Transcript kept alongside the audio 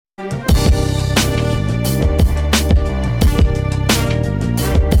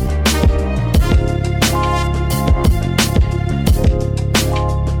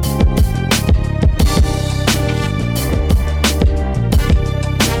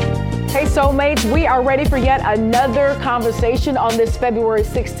Soulmates, we are ready for yet another conversation on this February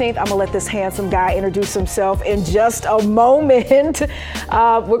 16th. I'm gonna let this handsome guy introduce himself in just a moment.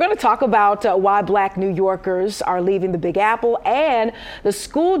 We're gonna talk about why Black New Yorkers are leaving the Big Apple and the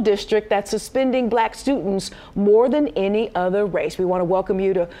school district that's suspending Black students more than any other race. We wanna welcome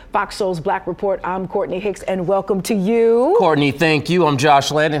you to Fox Soul's Black Report. I'm Courtney Hicks, and welcome to you. Courtney, thank you. I'm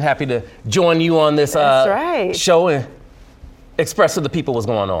Josh Landon, happy to join you on this show and express to the people what's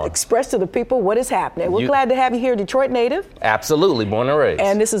going on. Express to the people what is happening. We're glad to have you here, Detroit native. Absolutely, born and raised.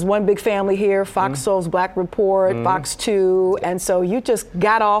 And this is one big family here, Fox Soul's Black Report, Fox 2. And so you just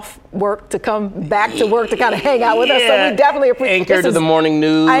got off work to come back to work to kind of hang out with us. So we definitely appreciate it. Anchored to the morning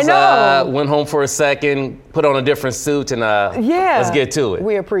news. I know. Went home for a second, put on a different suit, and let's get to it.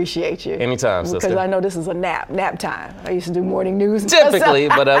 We appreciate you. Anytime, sister. Because I know this is a nap time. I used to do morning news. Typically,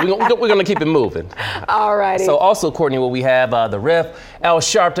 but we're going to keep it moving. All righty. So also, Courtney, what we have, the Rev. Al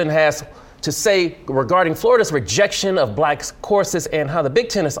Sharpton has to say regarding Florida's rejection of Black courses and how the Big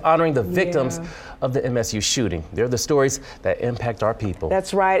Ten is honoring the victims of the MSU shooting. They're the stories that impact our people.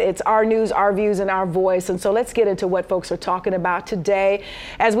 That's right. It's our news, our views, and our voice. And so let's get into what folks are talking about today.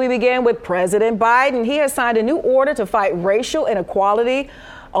 As we begin with President Biden, he has signed a new order to fight racial inequality.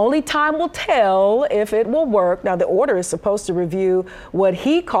 Only time will tell if it will work. Now, the order is supposed to review what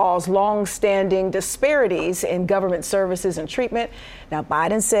he calls long-standing disparities in government services and treatment. Now,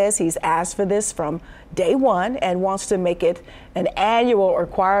 Biden says he's asked for this from day one and wants to make it an annual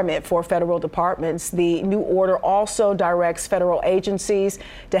requirement for federal departments. The new order also directs federal agencies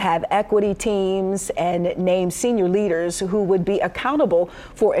to have equity teams and name senior leaders who would be accountable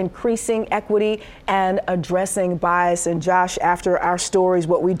for increasing equity and addressing bias. And Josh, after our stories,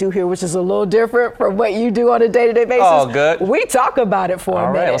 what we do here, which is a little different from what you do on a day-to-day basis, oh, good. We talk about it for a minute.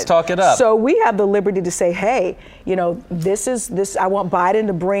 All right, let's talk it up. So we have the liberty to say, hey, you know, I want Biden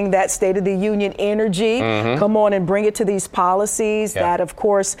to bring that State of the Union energy. Come on and bring it to these policies that, of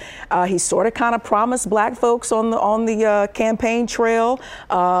course, he sort of kind of promised Black folks on the campaign trail.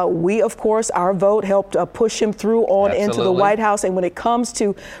 We, of course, our vote helped push him through on into the White House. And when it comes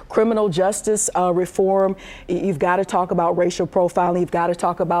to criminal justice reform, you've got to talk about racial profiling. You've got to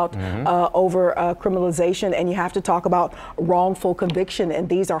talk about over criminalization, and you have to talk about wrongful conviction. And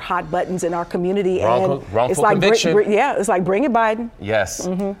these are hot buttons in our community. Wrongful it's like conviction. It's like bring it, Biden. Yes.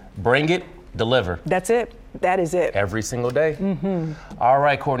 Bring it, deliver. That's it. That is it. Every single day. All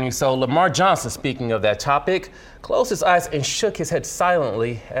right, Courtney. So Lamar Johnson, speaking of that topic, closed his eyes and shook his head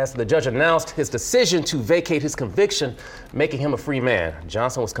silently as the judge announced his decision to vacate his conviction, making him a free man.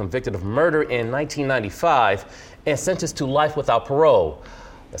 Johnson was convicted of murder in 1995 and sentenced to life without parole.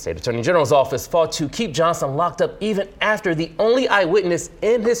 The state attorney general's office fought to keep Johnson locked up even after the only eyewitness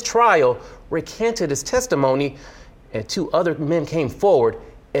in his trial recanted his testimony, and two other men came forward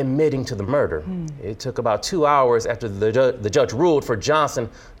admitting to the murder. It took about 2 hours after the judge ruled for Johnson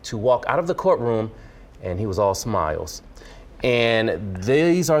to walk out of the courtroom, and he was all smiles. And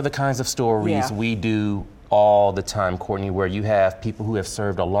these are the kinds of stories we do all the time, Courtney, where you have people who have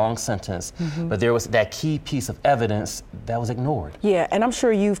served a long sentence, but there was that key piece of evidence that was ignored. Yeah, and I'm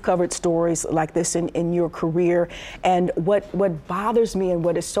sure you've covered stories like this in your career. And what bothers me and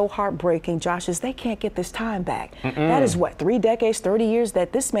what is so heartbreaking, Josh, is they can't get this time back. That is 3 decades, 30 years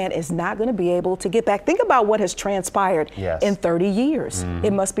that this man is not going to be able to get back. Think about what has transpired in 30 years.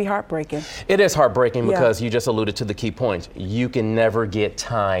 It must be heartbreaking. It is heartbreaking because you just alluded to the key point. You can never get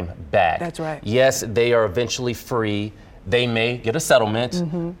time back. That's right. Yes, they are eventually free. They may get a settlement,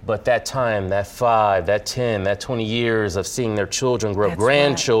 but that time, that 5, that 10, that 20 years of seeing their children grow up,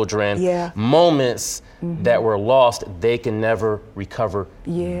 grandchildren, moments that were lost, they can never recover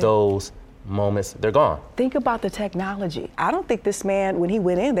those moments. They're gone. Think about the technology. I don't think this man, when he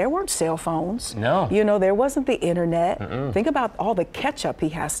went in, there weren't cell phones. No. You know, there wasn't the internet. Think about all the catch up he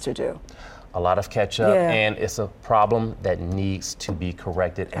has to do. A lot of catch up, and it's a problem that needs to be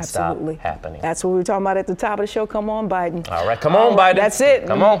corrected and stop happening. That's what we were talking about at the top of the show. Come on, Biden. All right, come on, Biden. That's it.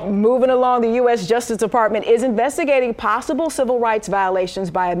 Come on. Moving along, the U.S. Justice Department is investigating possible civil rights violations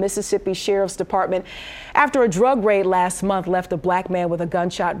by a Mississippi Sheriff's Department after a drug raid last month left a Black man with a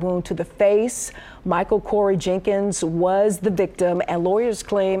gunshot wound to the face. Michael Corey Jenkins was the victim, and lawyers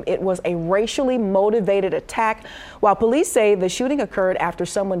claim it was a racially motivated attack, while police say the shooting occurred after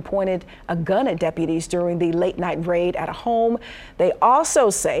someone pointed a gun at deputies during the late-night raid at a home. They also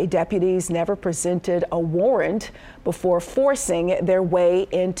say deputies never presented a warrant before forcing their way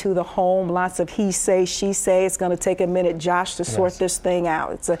into the home. Lots of he say, she say. It's going to take a minute, Josh, to sort this thing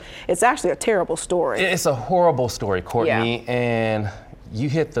out. It's actually a terrible story. It's a horrible story, Courtney, and you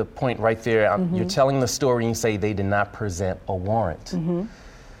hit the point right there. You're telling the story and you say they did not present a warrant.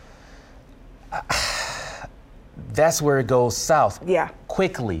 That's where it goes south. Yeah.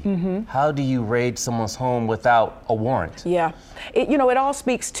 Quickly. How do you raid someone's home without a warrant? Yeah. It all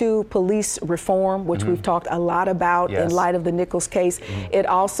speaks to police reform, which we've talked a lot about in light of the Nichols case. It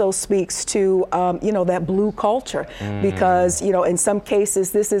also speaks to, that blue culture, because, in some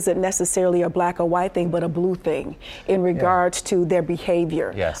cases, this isn't necessarily a black or white thing, but a blue thing in regards to their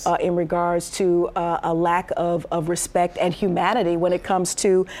behavior, in regards to a lack of respect and humanity when it comes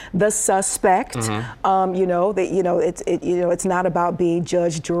to the suspect. It's not about being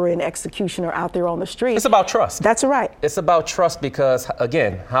judge, jury, and executioner out there on the street. It's about trust. That's right. It's about trust because,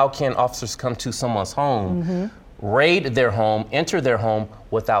 again, how can officers come to someone's home, raid their home, enter their home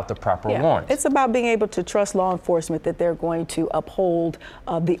without the proper warrant? It's about being able to trust law enforcement that they're going to uphold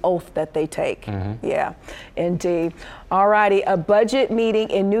the oath that they take. Yeah, indeed. All righty, a budget meeting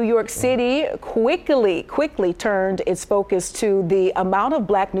in New York City quickly turned its focus to the amount of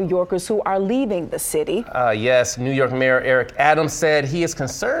black New Yorkers who are leaving the city. Yes, New York Mayor Eric Adams said he is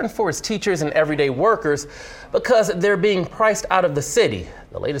concerned for his teachers and everyday workers because they're being priced out of the city.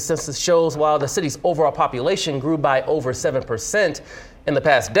 The latest census shows while the city's overall population grew by over 7%, in the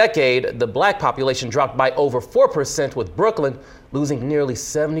past decade, the black population dropped by over 4%, with Brooklyn losing nearly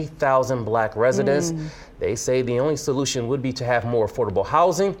 70,000 black residents. They say the only solution would be to have more affordable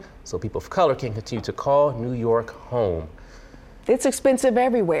housing so people of color can continue to call New York home. It's expensive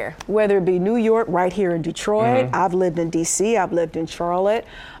everywhere, whether it be New York, right here in Detroit. I've lived in DC, I've lived in Charlotte,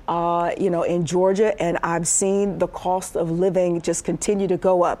 in Georgia, and I've seen the cost of living just continue to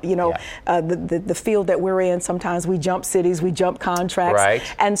go up. The field that we're in, sometimes we jump cities, we jump contracts. Right.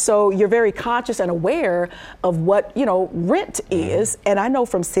 And so you're very conscious and aware of what, rent is. And I know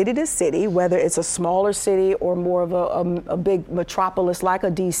from city to city, whether it's a smaller city or more of a big metropolis like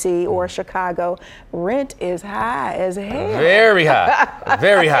a DC or a Chicago, rent is high as hell. Very high,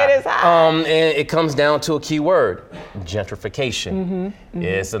 very high. It is high. And it comes down to a key word: gentrification.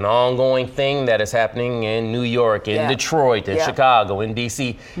 It's an ongoing thing that is happening in New York, in Detroit, in Chicago, in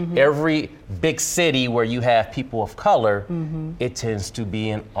DC. Every big city where you have people of color, it tends to be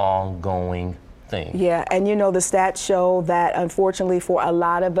an ongoing thing. Yeah, and the stats show that unfortunately for a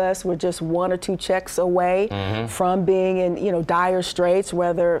lot of us, we're just one or two checks away from being in, dire straits,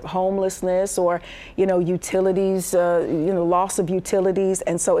 whether homelessness or, utilities, loss of utilities.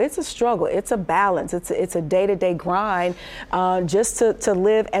 And so it's a struggle. It's a balance. It's a day-to-day grind just to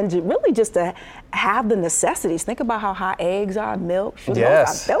live and really just to have the necessities. Think about how high eggs are, milk.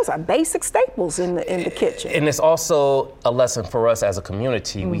 Yes. Those are basic staples in the kitchen. And it's also a lesson for us as a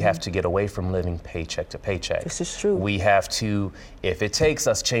community. We have to get away from living paycheck to paycheck. This is true. We have to, if it takes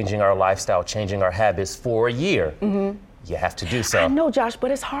us changing our lifestyle, changing our habits for a year, you have to do so. I know, Josh,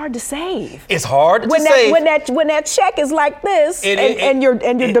 but it's hard to save. It's hard to save. When that check is like this, and your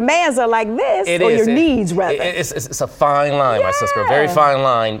demands are like this, your needs rather. It's a fine line, my sister, a very fine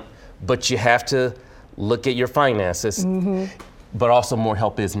line. But you have to look at your finances, but also more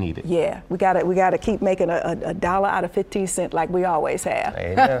help is needed. Yeah, we gotta keep making a dollar out of 15 cents like we always have.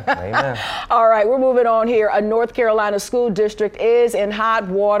 Amen. Amen. All right, we're moving on here. A North Carolina school district is in hot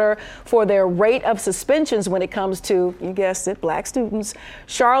water for their rate of suspensions when it comes to, you guessed it, black students.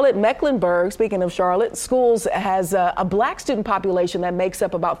 Charlotte Mecklenburg, speaking of Charlotte, schools has a black student population that makes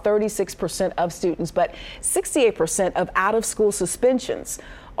up about 36% of students, but 68% of out-of-school suspensions.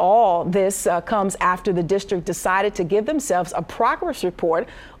 All this comes after the district decided to give themselves a progress report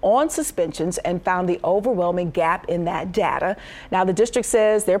on suspensions and found the overwhelming gap in that data. Now, the district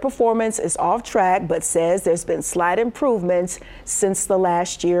says their performance is off track, but says there's been slight improvements since the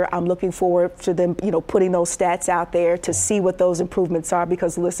last year. I'm looking forward to them, putting those stats out there to see what those improvements are,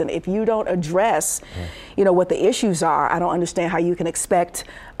 because listen, if you don't address, what the issues are, I don't understand how you can expect,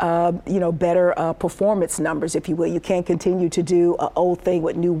 better performance numbers, if you will. You can't continue to do an old thing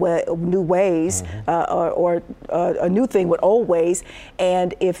with new ways, or a new thing with old ways.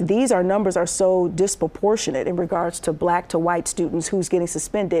 And if these numbers are so disproportionate in regards to black to white students who's getting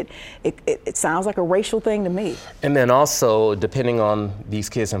suspended, it sounds like a racial thing to me. And then also, depending on these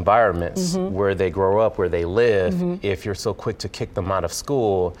kids' environments, where they grow up, where they live, if you're so quick to kick them out of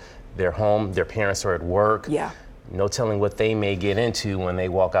school, they're home, their parents are at work. Yeah. No telling what they may get into when they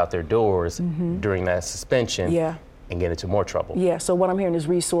walk out their doors during that suspension. Yeah. And get into more trouble. Yeah, so what I'm hearing is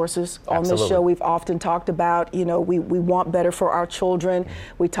resources. Absolutely. On this show, we've often talked about, we want better for our children.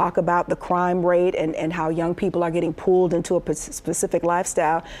 We talk about the crime rate and how young people are getting pulled into a specific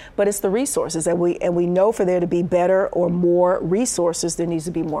lifestyle, but it's the resources. And we know for there to be better or more resources, there needs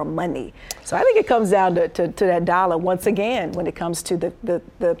to be more money. So I think it comes down to that dollar once again when it comes to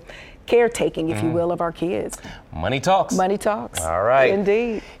the caretaking, if you will, of our kids. Money talks. Money talks. All right.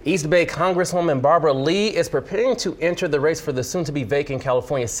 Indeed. East Bay Congresswoman Barbara Lee is preparing to enter the race for the soon-to-be vacant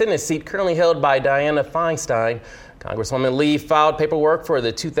California Senate seat currently held by Dianna Feinstein. Congresswoman Lee filed paperwork for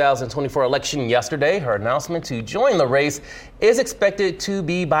the 2024 election yesterday. Her announcement to join the race is expected to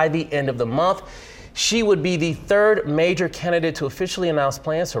be by the end of the month. She would be the third major candidate to officially announce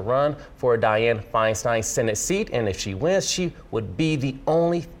plans to run for a Dianna Feinstein Senate seat. And if she wins, she would be the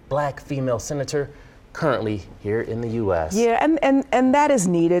only Black female senator currently here in the U.S. Yeah, and that is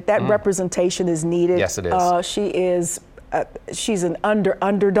needed. That representation is needed. Yes, it is. She's an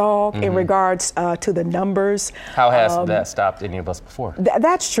underdog in regards to the numbers. How has that stopped any of us before?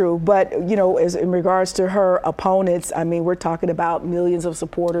 That's true, but as in regards to her opponents, I mean, we're talking about millions of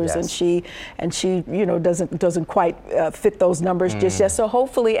supporters, yes. and she doesn't quite fit those numbers just yet. So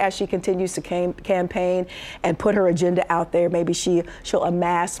hopefully, as she continues to campaign and put her agenda out there, maybe she'll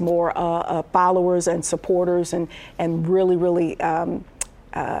amass more followers and supporters, and really.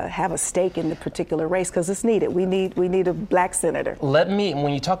 Have a stake in the particular race, because it's needed. We need a Black senator.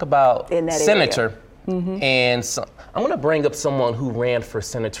 When you talk about senator, and I'm going to bring up someone who ran for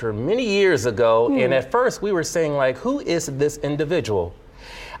senator many years ago, and at first we were saying, like, who is this individual?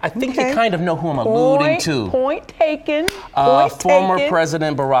 I think you kind of know who I'm alluding to. Point taken. Former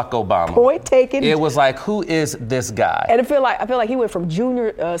President Barack Obama. Point taken. It was like, who is this guy? And I feel like he went from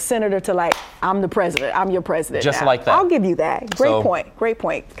junior senator to like, I'm the president. I'm your president. Just now. Like that. I'll give you that. Great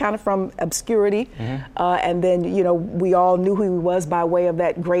point. Kind of from obscurity, and then we all knew who he was by way of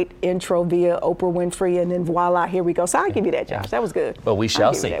that great intro via Oprah Winfrey, and then voila, here we go. So I'll give you that, Josh. That was good. But we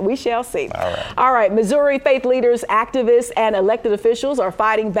shall see. We shall see. All right. Missouri faith leaders, activists, and elected officials are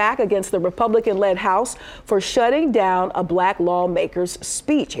fighting back against the Republican-led House for shutting down a Black lawmaker's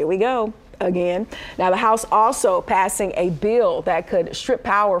speech. Here we go again. Now, the House also passing a bill that could strip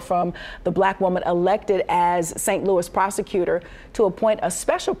power from the Black woman elected as St. Louis prosecutor to appoint a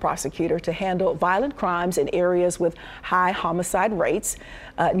special prosecutor to handle violent crimes in areas with high homicide rates.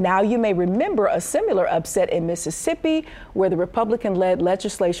 Now, you may remember a similar upset in Mississippi, where the Republican-led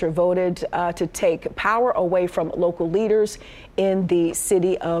legislature voted to take power away from local leaders in the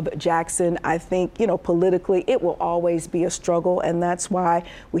city of Jackson. I think, politically, it will always be a struggle, and that's why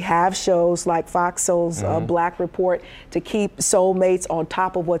we have shows like Fox Soul's Black Report to keep soulmates on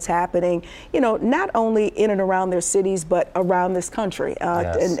top of what's happening, not only in and around their cities, but around this country,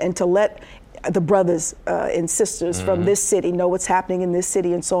 and to let the brothers and sisters from this city know what's happening in this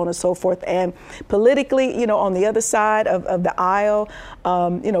city, and so on and so forth. And politically, on the other side of the aisle,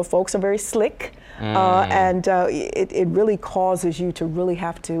 folks are very slick. And it really causes you to really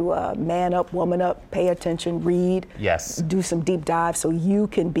have to man up, woman up, pay attention, read, do some deep dive so you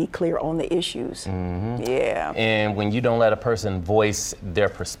can be clear on the issues. Yeah. And when you don't let a person voice their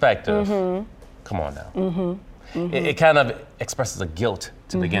perspective, come on now. It kind of expresses a guilt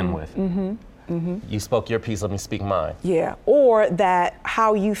to begin with. You spoke your piece, let me speak mine. Yeah, or that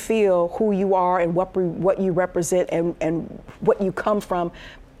how you feel, who you are, and what you represent, and what you come from,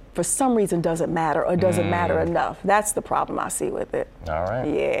 for some reason doesn't matter, or doesn't matter enough. That's the problem I see with it. All right.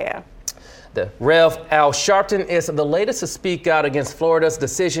 Yeah. The Rev. Al Sharpton is the latest to speak out against Florida's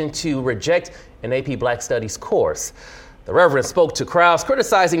decision to reject an AP Black Studies course. The Reverend spoke to crowds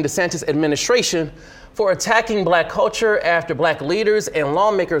criticizing DeSantis' administration for attacking Black culture after Black leaders and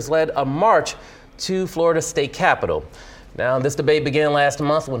lawmakers led a march to Florida's state capitol. Now, this debate began last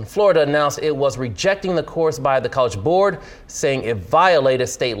month when Florida announced it was rejecting the course by the College Board, saying it violated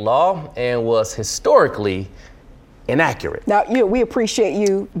state law and was historically inaccurate. Now, we appreciate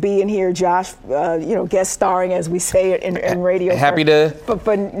you being here, Josh, guest starring, as we say it in radio. Happy to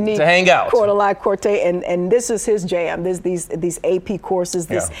hang out. And this is his jam. These AP courses,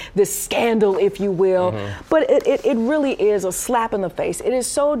 this scandal, if you will. But it really is a slap in the face. It is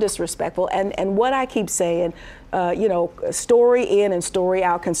so disrespectful. And what I keep saying, story in and story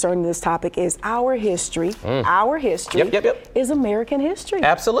out concerning this topic is our history. Our history is American history.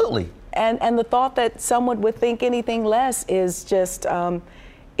 Absolutely. And the thought that someone would think anything less is just,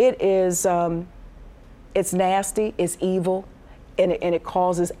 it's nasty, it's evil, and it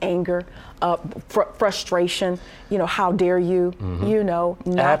causes anger, frustration. How dare you,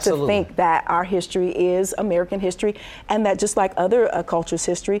 not to think that our history is American history, and that just like other cultures'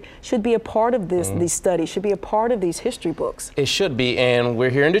 history should be a part of these studies, should be a part of these history books. It should be, and we're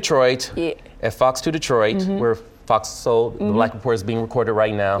here in Detroit at Fox 2 Detroit, where Fox Soul, the Black Report is being recorded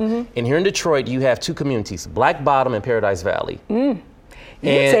right now. And here in Detroit, you have two communities, Black Bottom and Paradise Valley. You're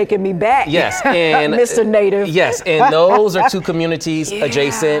taking me back. Yes. And Mr. Native. Yes, and those are two communities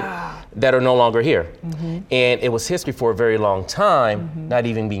adjacent. that are no longer here. And it was history for a very long time, not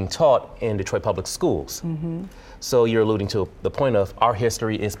even being taught in Detroit public schools. So you're alluding to the point of our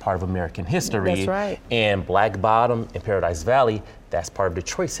history is part of American history. That's right. And Black Bottom and Paradise Valley, that's part of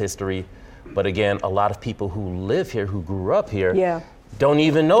Detroit's history. But again, a lot of people who live here, who grew up here, don't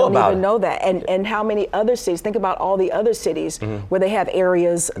even know about it. Don't even know that. And how many other cities, think about all the other cities where they have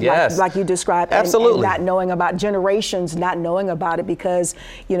areas like you described. Absolutely. And not knowing about, generations not knowing about it because,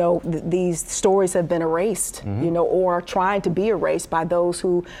 you know, these stories have been erased, you know, or trying to be erased by those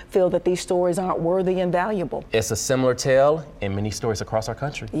who feel that these stories aren't worthy and valuable. It's a similar tale in many stories across our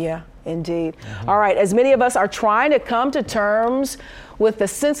country. Yeah, indeed. All right, as many of us are trying to come to terms with the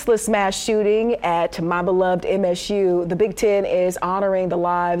senseless mass shooting at my beloved MSU, the Big Ten is honoring the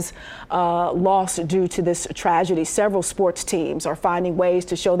lives lost due to this tragedy. Several sports teams are finding ways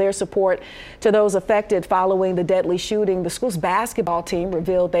to show their support to those affected following the deadly shooting. The school's basketball team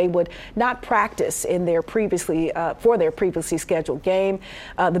revealed they would not practice in their previously scheduled game.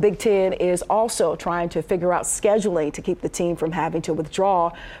 The Big Ten is also trying to figure out scheduling to keep the team from having to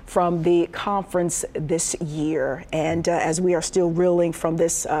withdraw from the conference this year. And as we are still reeling from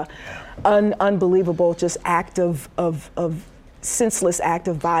this unbelievable just act of senseless act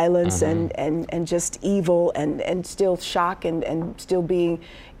of violence and just evil and still shock and still being,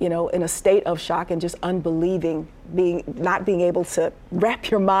 you know, in a state of shock and just unbelieving, not being able to wrap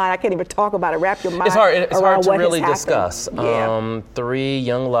your mind. I can't even talk about it. Wrap your mind. It's hard to really happened. discuss. 3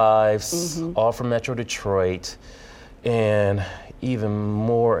 young lives, all from Metro Detroit, and even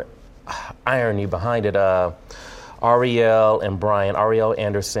more irony behind it. Ariel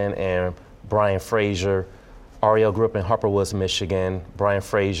Anderson and Brian Frazier. Ariel grew up in Harper Woods, Michigan. Brian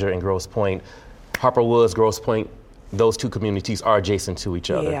Frazier in Grosse Pointe. Harper Woods, Grosse Pointe, those two communities are adjacent to each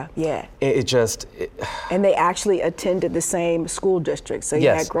other. Yeah. And they actually attended the same school district. So you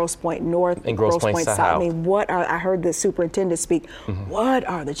had Grosse Pointe North and Grosse Pointe South. I mean, I heard the superintendent speak. What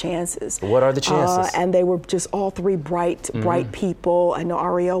are the chances? What are the chances? And they were just all 3 bright people. I know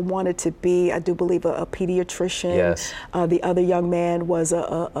Ariel wanted to be, I do believe, a pediatrician. Yes. The other young man was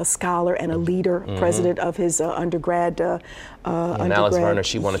a scholar and a leader, president of his undergrad. And Alex Verner,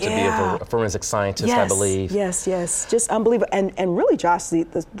 she wanted to be a forensic scientist, I believe. Yes. Just unbelievable. And really, Josh,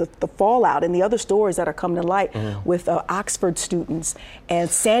 the fallout and the other stories that are coming to light with Oxford students and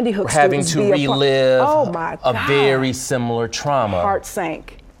Sandy Hook having students. Having to relive a very similar trauma. Heart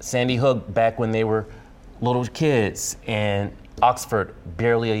sank. Sandy Hook back when they were little kids, and Oxford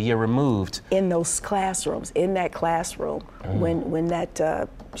barely a year removed. In those classrooms, in that classroom, when that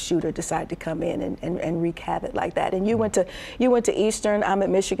shooter decided to come in and wreak havoc like that. And you went to Eastern. I'm at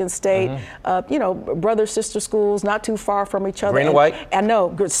Michigan State. You know, brother sister schools, not too far from each other. Green and white. I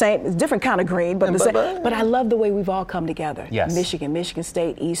know, same, different kind of green, but but I love the way we've all come together. Yes. Michigan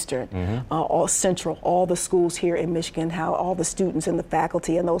State, Eastern, all Central, all the schools here in Michigan, how all the students and the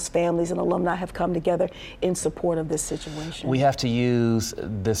faculty and those families and alumni have come together in support of this situation. We have to use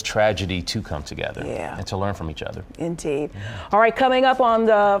this tragedy to come together and to learn from each other. Indeed. All right, coming up on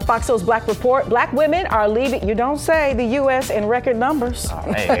the Fox Soul's Black Report, Black women are leaving, you don't say, the U.S. in record numbers.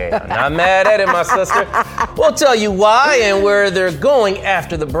 Oh, hey, I'm not mad at it, my sister. We'll tell you why and where they're going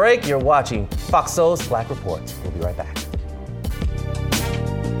after the break. You're watching Fox Soul's Black Report. We'll be right back.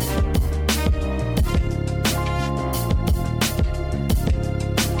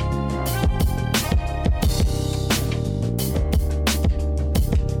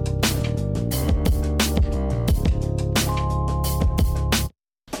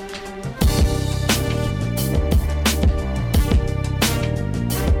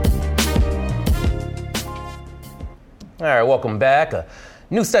 All right, welcome back. A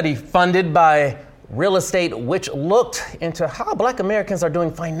new study funded by Real Estate, which looked into how Black Americans are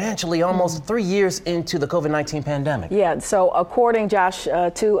doing financially almost 3 years into the COVID-19 pandemic. Yeah, so according, Josh,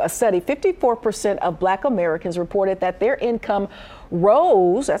 to a study, 54% of Black Americans reported that their income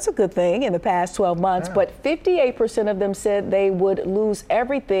rose, that's a good thing, in the past 12 months, but 58% of them said they would lose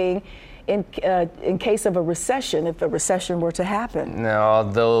everything in case of a recession, if a recession were to happen. Now,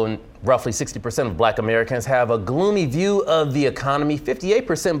 although roughly 60% of Black Americans have a gloomy view of the economy,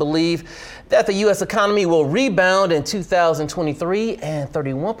 58% believe that the U.S. economy will rebound in 2023, and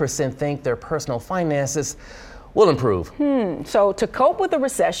 31% think their personal finances will improve. So to cope with the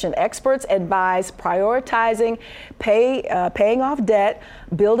recession, experts advise prioritizing paying off debt,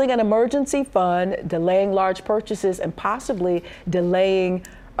 building an emergency fund, delaying large purchases, and possibly delaying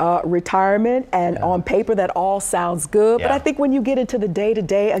retirement, and on paper that all sounds good. But Yeah. I think when you get into the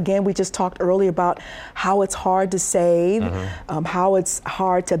day-to-day, again, we just talked earlier about how it's hard to save, how it's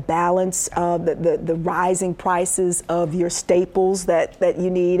hard to balance the rising prices of your staples that you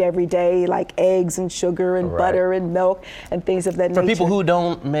need every day, like eggs and sugar and butter and milk and things of that nature. For people who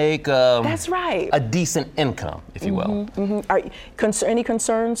don't make That's right. a decent income, if you will. Are any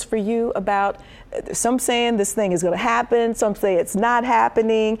concerns for you about some saying this thing is going to happen, some say it's not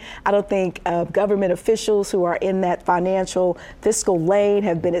happening? I don't think government officials who are in that financial fiscal lane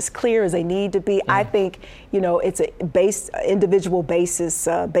have been as clear as they need to be. I think, it's a individual basis,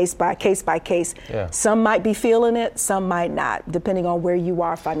 based by case. Yeah. Some might be feeling it, some might not, depending on where you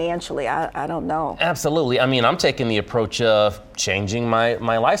are financially. I don't know. Absolutely. I mean, I'm taking the approach of changing my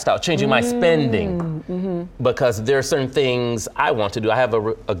lifestyle, changing my spending, because there are certain things I want to do. I have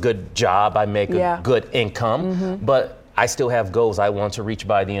a good job. I make a good income, but I still have goals I want to reach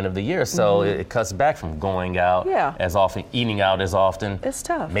by the end of the year. So it cuts back from going out as often, eating out as often. It's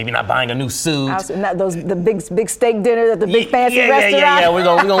tough. Maybe not buying a new suit. Not the big steak dinners at the big fancy restaurant. Yeah. We're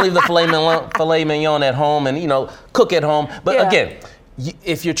gonna leave the filet mignon at home and cook at home. But again,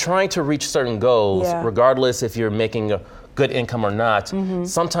 if you're trying to reach certain goals, regardless if you're making a good income or not,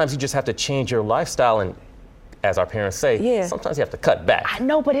 sometimes you just have to change your lifestyle, and as our parents say, sometimes you have to cut back. I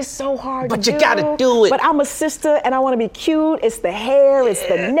know, but it's so hard to do. But you gotta do it. But I'm a sister and I want to be cute. It's the hair, it's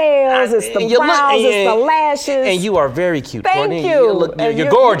the nails, it's the brows, it's the lashes. And you are very cute, Thank Courtney. you.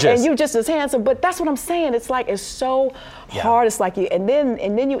 You're gorgeous. And you just as handsome. But that's what I'm saying. It's like it's so hard. It's like and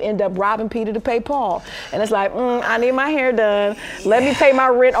then you end up robbing Peter to pay Paul. And it's like, I need my hair done. Let me pay my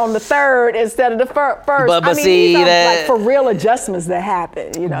rent on the 3rd instead of the 1st. But see, these are like for real adjustments that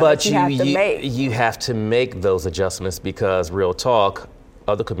happen. But that you have to make. You have to make those adjustments, because real talk,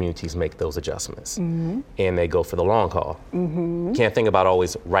 other communities make those adjustments, and they go for the long haul. Can't think about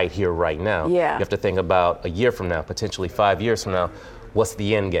always right here, right now. You have to think about a year from now, potentially 5 years from now. What's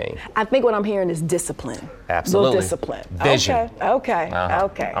the end game? I think what I'm hearing is discipline. Absolutely. A little discipline. Vision. Okay.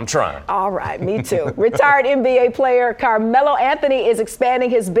 I'm trying. All right, me too. Retired NBA player Carmelo Anthony is expanding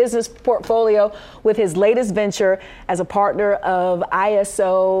his business portfolio with his latest venture as a partner of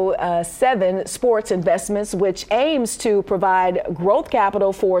ISO 7 Sports Investments, which aims to provide growth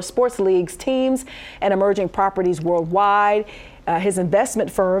capital for sports leagues, teams, and emerging properties worldwide. His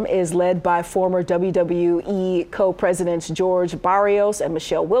investment firm is led by former WWE co-presidents George Barrios and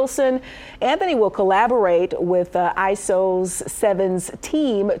Michelle Wilson. Anthony will collaborate with ISO's 7's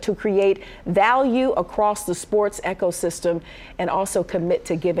team to create value across the sports ecosystem and also commit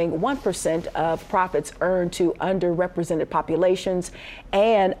to giving 1% of profits earned to underrepresented populations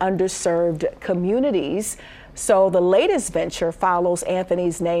and underserved communities. So the latest venture follows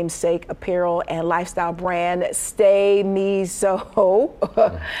Anthony's namesake apparel and lifestyle brand Stay Me So,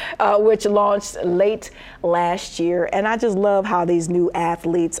 which launched late last year. And I just love how these new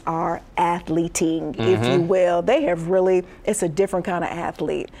athletes are athleting, if you will. They have really, it's a different kind of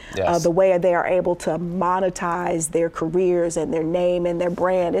athlete. The way they are able to monetize their careers and their name and their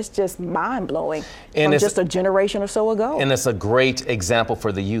brand, it's just mind-blowing from just a generation or so ago. And it's a great example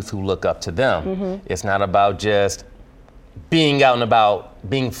for the youth who look up to them. It's not about just being out and about,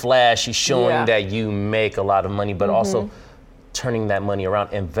 being flashy, showing that you make a lot of money, but also turning that money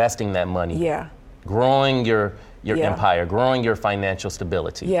around, investing that money, growing your empire, growing your financial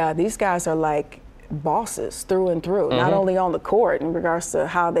stability. Yeah, these guys are like bosses through and through, not only on the court in regards to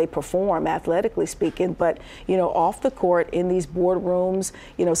how they perform athletically speaking, but off the court in these boardrooms,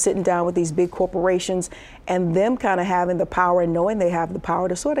 sitting down with these big corporations and them kind of having the power and knowing they have the power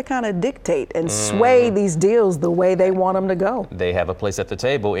to sort of kind of dictate and sway these deals the way they want them to go. They have a place at the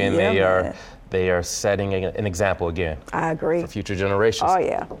table, and they are setting an example again. I agree. For future generations. Oh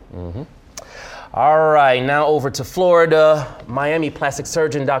yeah. All right, now over to Florida. Miami plastic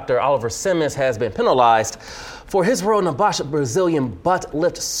surgeon Dr. Oliver Simmons has been penalized for his role in a botched Brazilian butt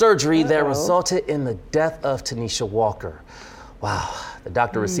lift surgery that resulted in the death of Tanisha Walker. Wow. The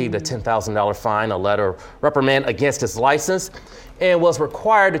doctor received a $10,000 fine, a letter of reprimand against his license, and was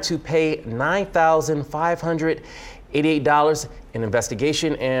required to pay $9,588 in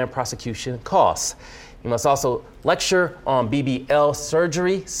investigation and prosecution costs. He must also lecture on BBL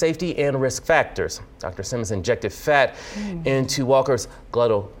surgery, safety, and risk factors. Dr. Simmons injected fat into Walker's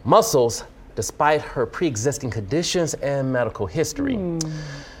gluteal muscles despite her pre-existing conditions and medical history.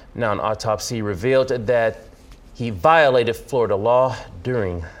 Now, an autopsy revealed that he violated Florida law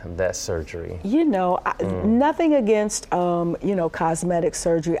during that surgery. Nothing against, cosmetic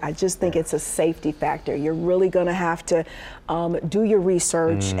surgery. I just think it's a safety factor. You're really going to have to do your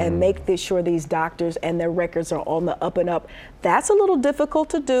research and make sure these doctors and their records are on the up and up. That's a little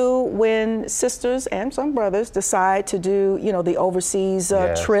difficult to do when sisters and some brothers decide to do, the overseas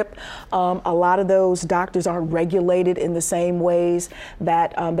trip. A lot of those doctors aren't regulated in the same ways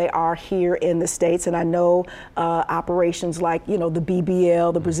that they are here in the States. And I know operations like, the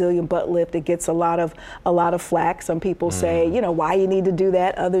BBL, the Brazilian butt lift, it gets a lot of flack. Some people say, why you need to do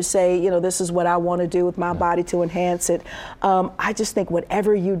that. Others say, this is what I want to do with my body to enhance it. I just think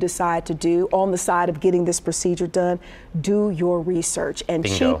whatever you decide to do on the side of getting this procedure done, do your research. And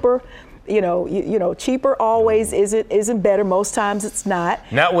Bingo. cheaper, cheaper always isn't better. Most times it's not.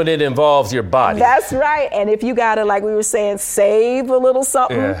 Not when it involves your body. That's right. And if you gotta, like we were saying, save a little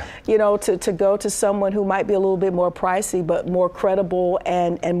something, to go to someone who might be a little bit more pricey, but more credible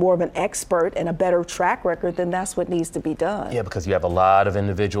and more of an expert and a better track record, then that's what needs to be done. Yeah, because you have a lot of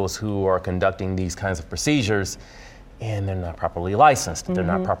individuals who are conducting these kinds of procedures and they're not properly licensed. They're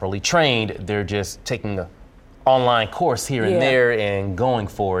not properly trained. They're just taking an online course here and there and going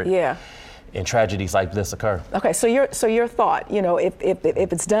for it. Yeah. And tragedies like this occur. Okay, so your thought,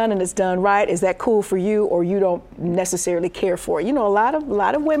 if it's done and it's done right, is that cool for you, or you don't necessarily care for it? A lot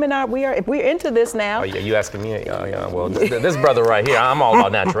of women if we're into this now. Oh, yeah, you asking me? Oh, yeah. Well, this brother right here, I'm all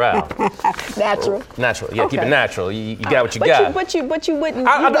about natural. Natural. Yeah, keep it natural. You got what you got. But you wouldn't.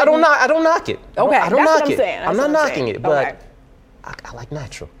 I don't knock it. Okay, I don't that's knock what I'm it. saying. I'm not knocking it, but okay. I like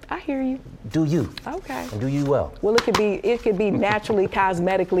natural. I hear you. Do you? Okay. And do you well. Well, it could be naturally,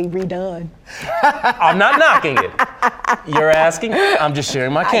 cosmetically redone. I'm not knocking it. You're asking. I'm just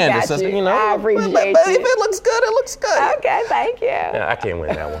sharing my candor, sister. I appreciate but if it looks good, it looks good. Okay, thank you. Yeah, I can't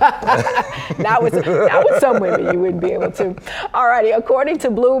win that one. Not with some women, you wouldn't be able to. All righty. According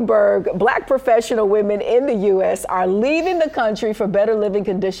to Bloomberg, Black professional women in the U.S. are leaving the country for better living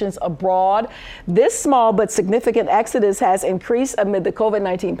conditions abroad. This small but significant exodus has increased amid the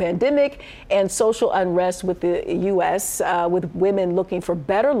COVID-19 pandemic and social unrest with the U.S., with women looking for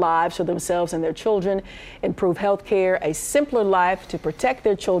better lives for themselves and their children, improved health care, a simpler life to protect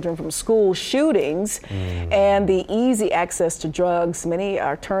their children from school shootings, and the easy access to drugs. Many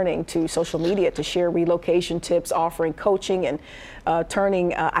are turning to social media to share relocation tips, offering coaching and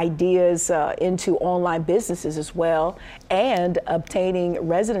turning ideas into online businesses as well, and obtaining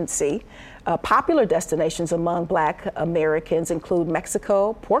residency. Popular destinations among Black Americans include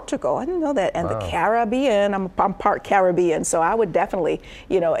Mexico, Portugal, I didn't know that, and the Caribbean. I'm part Caribbean, so I would definitely,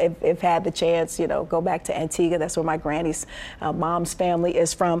 if had the chance, go back to Antigua. That's where my granny's mom's family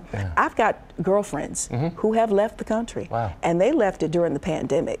is from. Yeah. I've got girlfriends who have left the country, and they left it during the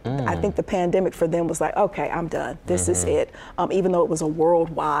pandemic. I think the pandemic for them was like, okay, I'm done. This is it. Even though it was a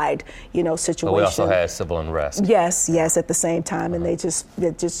worldwide, situation. But we also had civil unrest. Yes, at the same time, and they just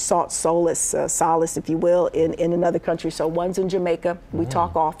sought solace, if you will, in another country. So one's in Jamaica. We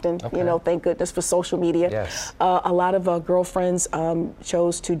talk often. Thank goodness for social media. Yes. A lot of girlfriends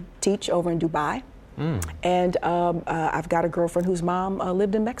chose to teach over in Dubai. And I've got a girlfriend whose mom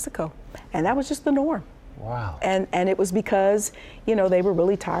lived in Mexico, and that was just the norm. Wow. And it was because, they were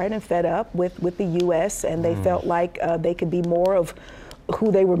really tired and fed up with the U.S., and they felt like they could be more of who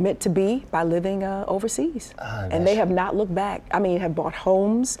they were meant to be by living overseas. And they have not looked back. Have bought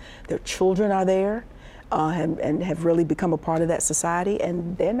homes, their children are there, and have really become a part of that society,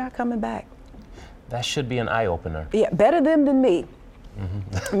 and they're not coming back. That should be an eye-opener. Yeah, better them than me.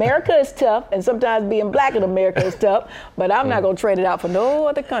 America is tough, and sometimes being Black in America is tough, but I'm not going to trade it out for no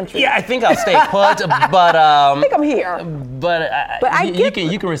other country. Yeah, I think I'll stay put, but I think I'm here. But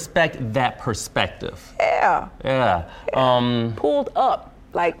you can respect that perspective. Yeah. Pulled up,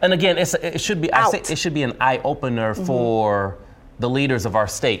 like. And again, it should be an eye opener for the leaders of our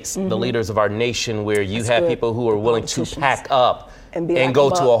states, the leaders of our nation, where you have people who are willing to pack up and go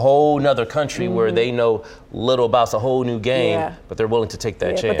to a whole nother country where they know little about a whole new game, but they're willing to take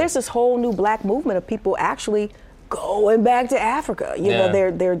that chance. But there's this whole new Black movement of people actually going back to Africa.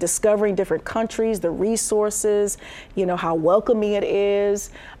 They're discovering different countries, the resources, how welcoming it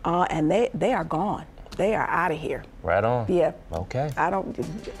is, and they are gone. They are out of here. Right on. Yeah. Okay.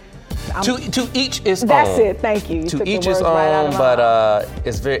 To each his own. That's it. Thank you. To each his own, but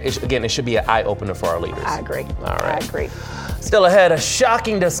it should be an eye opener for our leaders. I agree. All right. I agree. Still ahead, a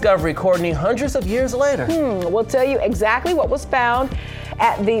shocking discovery, Courtney, hundreds of years later. We'll tell you exactly what was found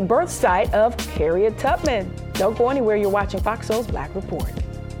at the birth site of Harriet Tubman. Don't go anywhere. You're watching Fox Soul's Black Report.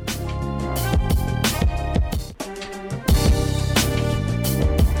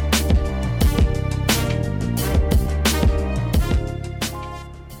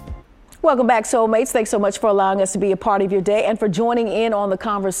 Welcome back, Soulmates. Thanks so much for allowing us to be a part of your day and for joining in on the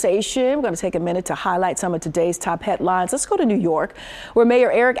conversation. We're going to take a minute to highlight some of today's top headlines. Let's go to New York, where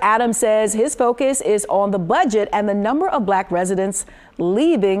Mayor Eric Adams says his focus is on the budget and the number of Black residents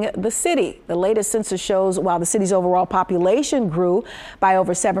leaving the city. The latest census shows while the city's overall population grew by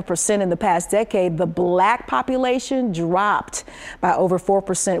over 7% in the past decade, the Black population dropped by over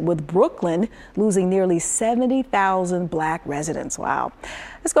 4%, with Brooklyn losing nearly 70,000 Black residents. Wow.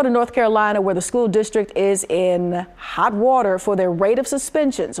 Let's go to North Carolina, where the school district is in hot water for their rate of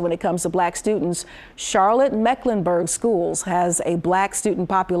suspensions when it comes to Black students. Charlotte Mecklenburg Schools has a Black student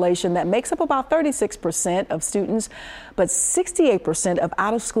population that makes up about 36% of students, but 68% of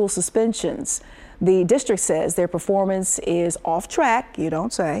out-of-school suspensions. The district says their performance is off track, you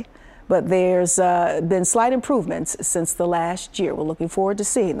don't say, but there's been slight improvements since the last year. We're looking forward to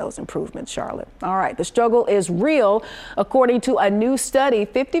seeing those improvements, Charlotte. All right, the struggle is real. According to a new study,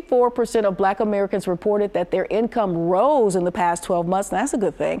 54% of Black Americans reported that their income rose in the past 12 months. And that's a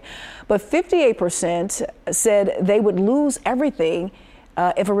good thing. But 58% said they would lose everything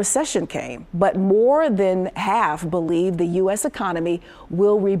if a recession came. But more than half believe the U.S. economy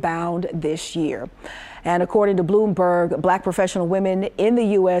will rebound this year. And according to Bloomberg, Black professional women in the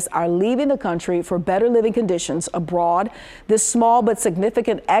U.S. are leaving the country for better living conditions abroad. This small but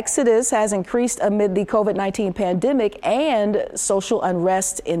significant exodus has increased amid the COVID-19 pandemic and social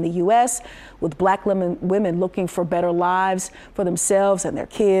unrest in the U.S., with Black women looking for better lives for themselves and their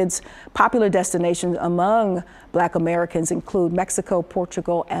kids. Popular destinations among Black Americans include Mexico,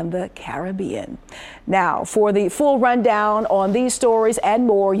 Portugal, and the Caribbean. Now, for the full rundown on these stories and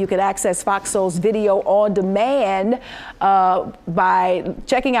more, you can access Fox Soul's video on demand by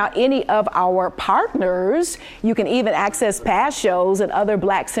checking out any of our partners. You can even access past shows and other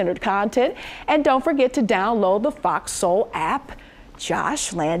Black-centered content. And don't forget to download the Fox Soul app.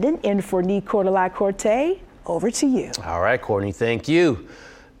 Josh Landon in for Nicolai Corte. Over to you. All right, Courtney, thank you.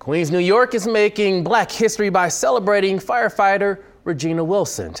 Queens, New York is making Black history by celebrating firefighter Regina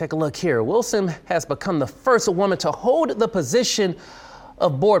Wilson. Take a look here. Wilson has become the first woman to hold the position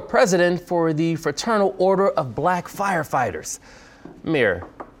of board president for the Fraternal Order of Black Firefighters. Mayor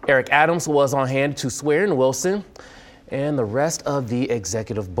Eric Adams was on hand to swear in Wilson and the rest of the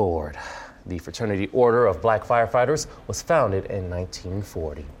executive board. The Fraternity Order of Black Firefighters was founded in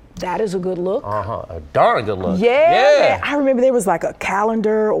 1940. That is a good look. A darn good look. Yeah. I remember there was like a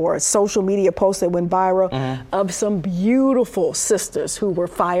calendar or a social media post that went viral of some beautiful sisters who were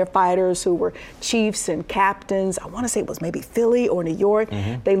firefighters, who were chiefs and captains. I want to say it was maybe Philly or New York.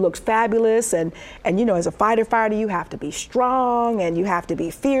 They looked fabulous. And you know, as a fighter, you have to be strong and you have to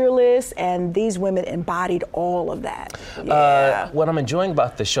be fearless. And these women embodied all of that. Yeah. What I'm enjoying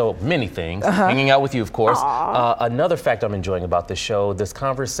about the show, many things, hanging out with you, of course. Another fact I'm enjoying about the show, this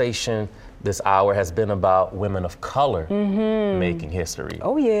conversation this hour has been about women of color making history.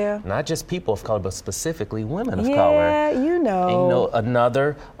 Oh, yeah. Not just people of color, but specifically women of color. Yeah, you know.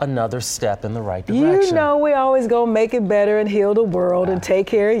 And, another step in the right direction. You know, we always gonna make it better and heal the world and take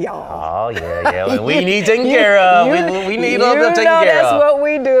care of y'all. Oh, yeah. We need taken care of. We need all the taken care of. That's what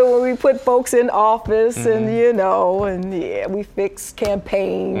we do when we put folks in office and, we fix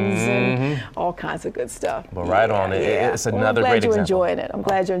campaigns and all kinds of good stuff. But it's another great example. I'm glad you're enjoying it. I'm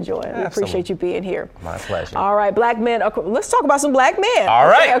glad you're enjoying it. We appreciate you being here. My pleasure. All right, Black men. Let's talk about some Black men. All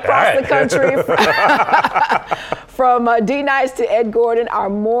right. Across the country. From D. Nice to Ed Gordon, are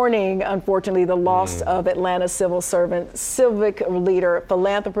mourning, unfortunately, the loss of Atlanta civil servant, civic leader,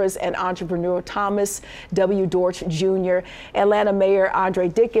 philanthropist, and entrepreneur Thomas W. Dortch Jr. Atlanta Mayor Andre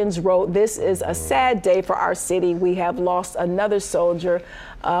Dickens wrote, "This is a sad day for our city. We have lost another soldier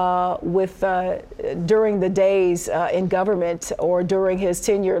during the days in government or during his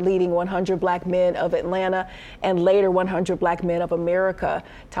tenure leading 100 Black men of Atlanta and later 100 Black men of America.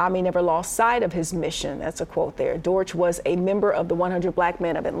 Tommy never lost sight of his mission." That's a quote there. Dortch was a member of the 100 Black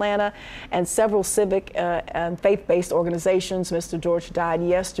men of Atlanta and several civic and faith-based organizations. Mr. Dortch died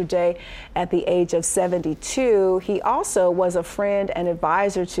yesterday at the age of 72. He also was a friend and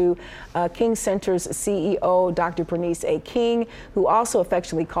advisor to King Center's CEO, Dr. Bernice A. King, who also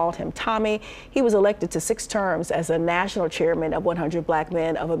affectionately called him Tommy. He was elected to 6 terms as a national chairman of 100 Black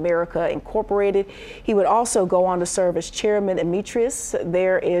Men of America Incorporated. He would also go on to serve as chairman emeritus.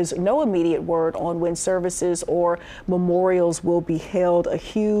 There is no immediate word on when services or memorials will be held. A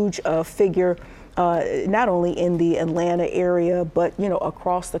huge figure not only in the Atlanta area, but,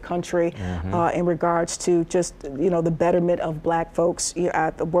 across the country in regards to just, the betterment of black folks.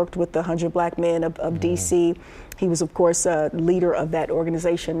 I worked with the 100 Black Men of D.C. He was, of course, a leader of that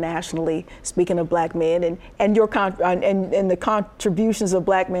organization nationally. Speaking of black men and the contributions of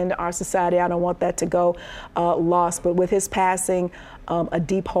black men to our society, I don't want that to go lost. But with his passing, a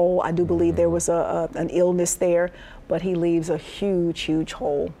deep hole. I do believe there was an illness there, but he leaves a huge, huge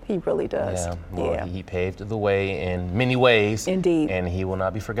hole. He really does. Yeah, well, he paved the way in many ways. Indeed. And he will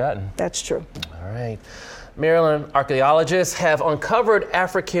not be forgotten. That's true. All right. Maryland archaeologists have uncovered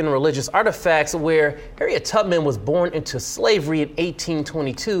African religious artifacts where Harriet Tubman was born into slavery in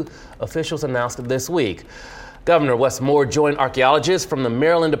 1822, officials announced this week. Governor Wes Moore joined archaeologists from the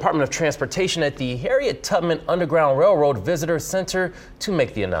Maryland Department of Transportation at the Harriet Tubman Underground Railroad Visitor Center to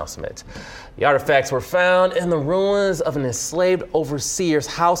make the announcement. The artifacts were found in the ruins of an enslaved overseer's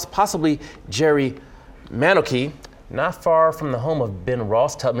house, possibly Jerry Manoke, not far from the home of Ben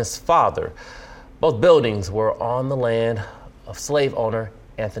Ross, Tubman's father. Both buildings were on the land of slave owner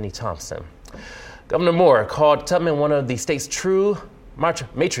Anthony Thompson. Governor Moore called Tubman one of the state's true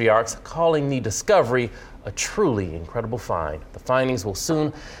matriarchs, calling the discovery a truly incredible find. The findings will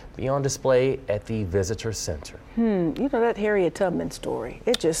soon be on display at the visitor center. That Harriet Tubman story,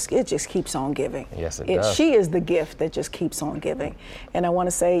 it just keeps on giving. Yes, it does. She is the gift that just keeps on giving. And I want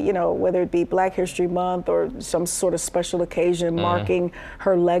to say, whether it be Black History Month or some sort of special occasion marking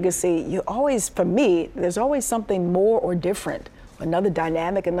her legacy, for me, there's always something more or different, another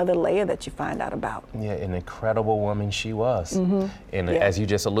dynamic, another layer that you find out about. Yeah, an incredible woman she was. And as you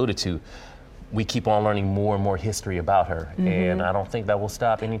just alluded to, we keep on learning more and more history about her. And I don't think that will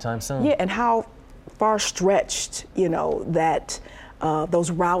stop anytime soon. Yeah, and how far stretched, that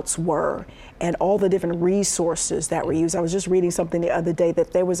those routes were and all the different resources that were used. I was just reading something the other day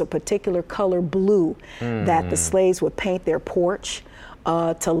that there was a particular color blue that the slaves would paint their porch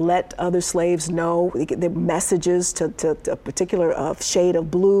to let other slaves know the messages to a particular shade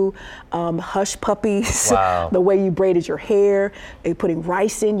of blue, hush puppies, wow. The way you braided your hair, putting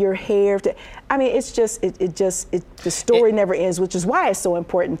rice in your hair. It's just the story never ends, which is why it's so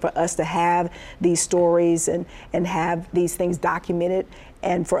important for us to have these stories and have these things documented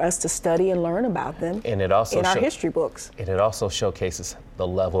and for us to study and learn about them and it also in our history books. And it also showcases the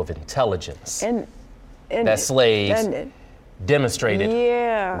level of intelligence and that slaves demonstrated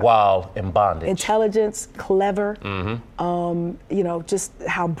while in bondage. Intelligence, clever, just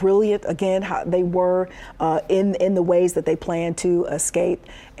how brilliant, again, how they were in the ways that they planned to escape.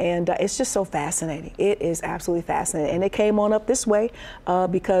 And it's just so fascinating. It is absolutely fascinating. And it came on up this way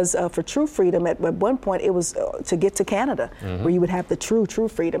because for true freedom, at one point, it was to get to Canada, where you would have the true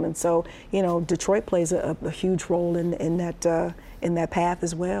freedom. And so, Detroit plays a huge role in that path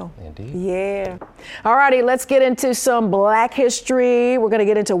as well. Indeed. Yeah. All righty, let's get into some Black history. We're going to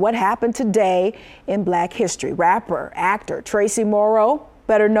get into what happened today in Black history. Rapper, actor Tracy Morrow,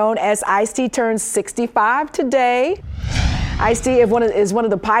 better known as Ice-T, turns 65 today. Ice-T is one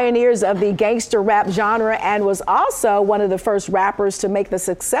of the pioneers of the gangster rap genre and was also one of the first rappers to make the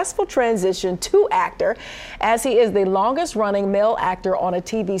successful transition to actor, as he is the longest running male actor on a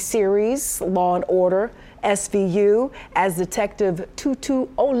TV series, Law & Order, SVU, as Detective Tutu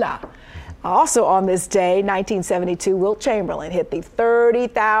Ola. Also on this day, 1972, Wilt Chamberlain hit the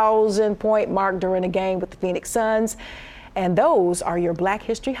 30,000 point mark during a game with the Phoenix Suns. And those are your Black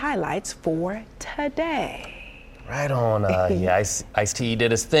history highlights for today. Right on. Ice-T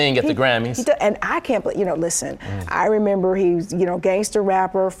did his thing at the Grammys. And I can't believe, listen, I remember he was, gangster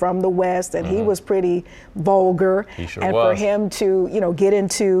rapper from the West, and he was pretty vulgar. He sure and was. For him to, get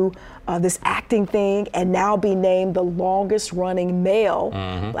into this acting thing and now be named the longest running male,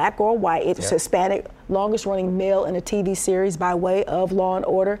 Black or white, it's Hispanic, longest running male in a TV series by way of Law &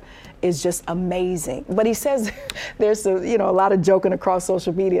 Order is just amazing. But he says there's a lot of joking across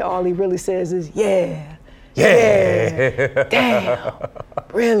social media. All he really says is, yeah, damn,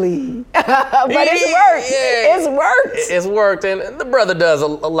 really? But it's worked. It's worked. It's worked, and the brother does a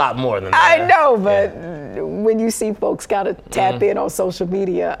lot more than that. I know, but when you see folks gotta tap in on social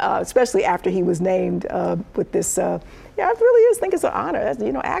media, especially after he was named with this, I really think it's an honor.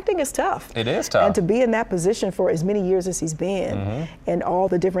 Acting is tough. It is tough. And to be in that position for as many years as he's been, and all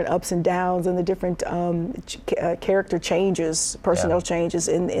the different ups and downs and the different character changes, personnel changes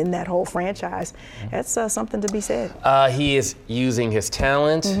in that whole franchise, that's something to be said. He is using his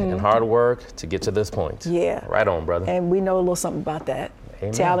talent and hard work to get to this point. Yeah. Right on, brother. And we know a little something about that.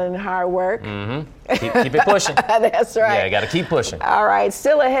 talent and hard work. Keep it pushing. That's right. Yeah, you got to keep pushing. All right,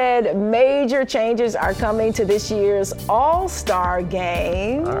 still ahead, major changes are coming to this year's All-Star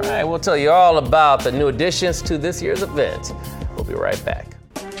Game. All right, we'll tell you all about the new additions to this year's event. We'll be right back.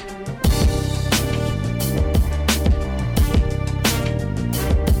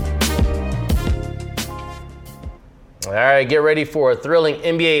 All right, get ready for a thrilling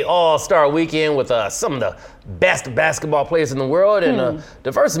NBA All-Star Weekend with some of the best basketball players in the world and a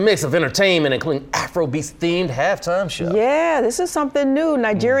diverse mix of entertainment, including Afrobeats-themed halftime show. Yeah, this is something new.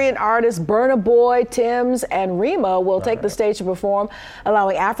 Nigerian artists Burna Boy, Tim's, and Rema will take the stage to perform,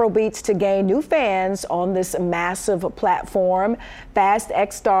 allowing Afrobeats to gain new fans on this massive platform. Fast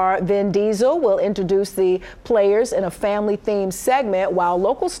X star Vin Diesel will introduce the players in a family-themed segment, while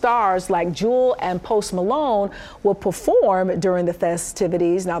local stars like Jewel and Post Malone will perform during the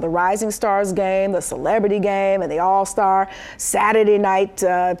festivities. Now, the Rising Stars game, the Celebrity game, and the All-Star Saturday night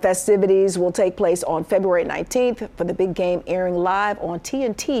festivities will take place on February 19th for the big game airing live on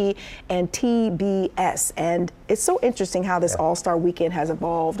TNT and TBS. And it's so interesting how this All-Star Weekend has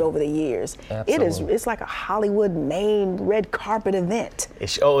evolved over the years. Absolutely. It's like a Hollywood main red carpet event.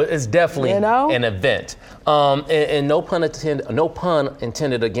 It's definitely an event. And no pun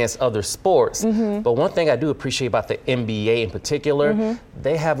intended against other sports. But one thing I do appreciate about the NBA in particular,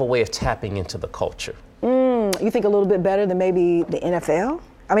 they have a way of tapping into the culture. You think a little bit better than maybe the NFL?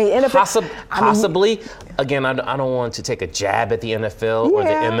 I mean, NFL, possibly. Again, I don't want to take a jab at the NFL or the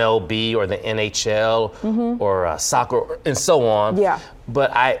MLB or the NHL or soccer and so on. Yeah.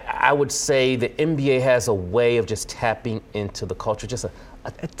 But I would say the NBA has a way of just tapping into the culture, just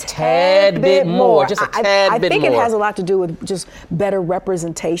a tad bit more. Just a tad bit more. I think it has a lot to do with just better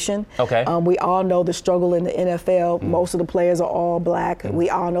representation. Okay. We all know the struggle in the NFL. Most of the players are all black. We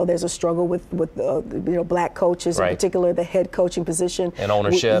all know there's a struggle with black coaches, in particular the head coaching position. And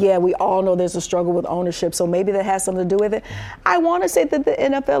ownership. We all know there's a struggle with ownership. So maybe that has something to do with it. I want to say that the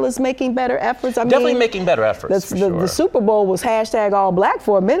NFL is making better efforts. Definitely making better efforts. The Super Bowl was hashtag all black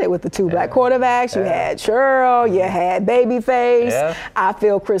for a minute with the two black quarterbacks. You had Cheryl, you had Babyface. I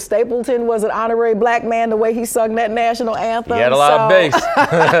feel Chris Stapleton was an honorary black man the way he sung that national anthem. He had a lot of bass.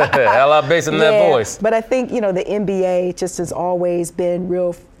 Had a lot of bass in that voice. But I think, the NBA just has always been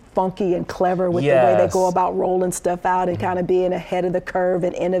real funky and clever with the way they go about rolling stuff out and kind of being ahead of the curve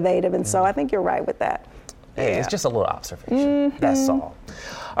and innovative. And so I think you're right with that. Hey, it's just a little observation. That's all.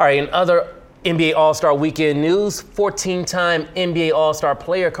 All right, in other NBA All-Star Weekend news, 14-time NBA All-Star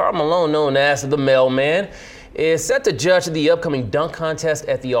player Carmelo, known as the Mailman, is set to judge the upcoming dunk contest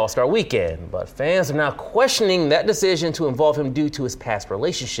at the All-Star Weekend. But fans are now questioning that decision to involve him due to his past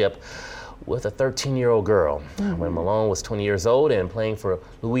relationship with a 13-year-old girl. When Malone was 20 years old and playing for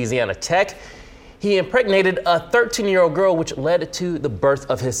Louisiana Tech, he impregnated a 13-year-old girl, which led to the birth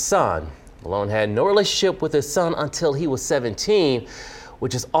of his son. Malone had no relationship with his son until he was 17,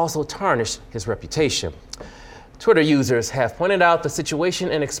 which has also tarnished his reputation. Twitter users have pointed out the situation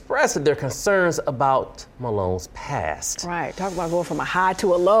and expressed their concerns about Malone's past. Right, talk about going from a high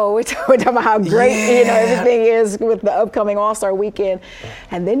to a low. We're talking about how great everything is with the upcoming All-Star Weekend.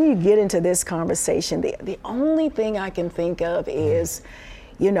 And then you get into this conversation. The only thing I can think of is,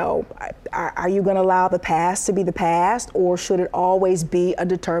 are you going to allow the past to be the past, or should it always be a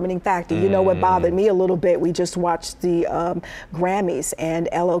determining factor? What bothered me a little bit, we just watched the Grammys, and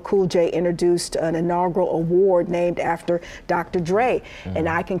LL Cool J introduced an inaugural award named after Dr. Dre. And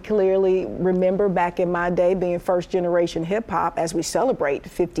I can clearly remember back in my day being first generation hip hop, as we celebrate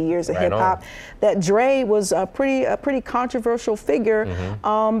 50 years of hip hop, that Dre was a pretty controversial figure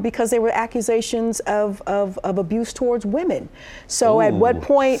because there were accusations of abuse towards women. So at what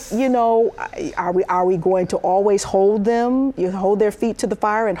point, are we going to always hold them, hold their feet to the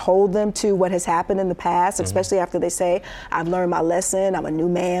fire and hold them to what has happened in the past, especially after they say, I've learned my lesson, I'm a new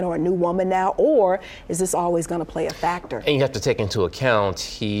man or a new woman now, or is this always going to play a factor? And you have to take into account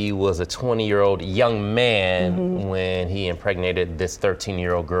he was a 20-year-old young man when he impregnated this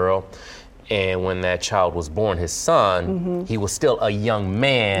 13-year-old girl. And when that child was born, his son, he was still a young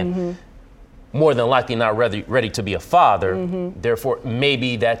man. More than likely not ready to be a father. Therefore,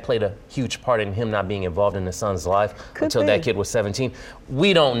 maybe that played a huge part in him not being involved in his son's life until that kid was 17.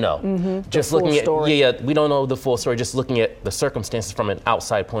 We don't know. Just looking at, we don't know the full story. Just looking at the circumstances from an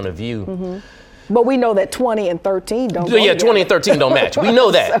outside point of view. But we know that 20 and 13 don't go together. 20 and 13 don't match. We know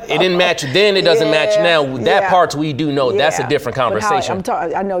that. It didn't match then, it doesn't match now. That part we do know. That's a different conversation.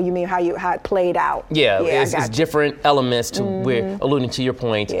 I know you mean how it played out. It's different elements to, we're alluding to your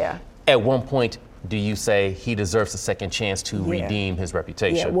point. At one point, do you say he deserves a second chance to redeem his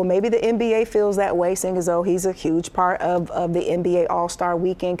reputation? Yeah, well, maybe the NBA feels that way, seeing as though he's a huge part of the NBA All-Star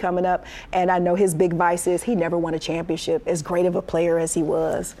Weekend coming up. And I know his big vice is he never won a championship, as great of a player as he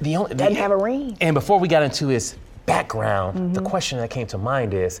was. Doesn't have a ring. And before we got into his background, the question that came to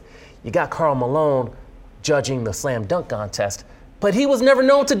mind is, you got Karl Malone judging the slam dunk contest, but he was never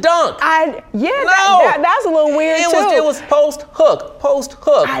known to dunk. That's a little weird too. It was post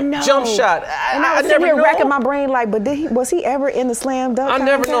hook, I know. jump shot. And I was sitting here racking my brain like, but was he ever in the slam dunk contest?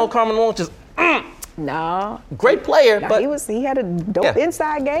 never know Karl Malone just. No. Great player, but he had a dope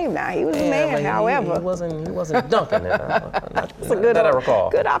inside game. Now he was a man. However, he wasn't dunking it. That's a good, that I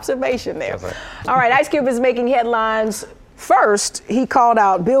recall. Good observation there. All right, Ice Cube is making headlines. First, he called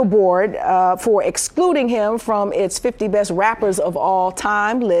out Billboard for excluding him from its 50 best rappers of all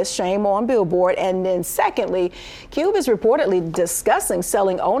time list. Shame on Billboard. And then secondly, Cube is reportedly discussing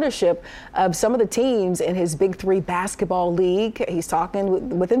selling ownership of some of the teams in his Big Three basketball league. He's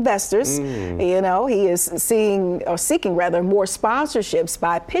talking with investors. You know, he is seeking more sponsorships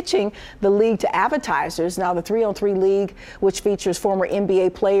by pitching the league to advertisers. Now, the 3-on-3 league, which features former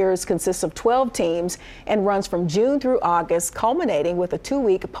NBA players, consists of 12 teams and runs from June through August, culminating with a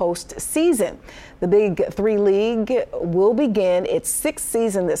 2-week postseason. The Big Three League will begin its 6th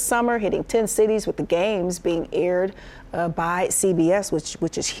season this summer, hitting 10 cities, with the games being aired by CBS,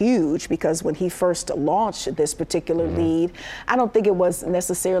 which is huge, because when he first launched this particular lead, I don't think it was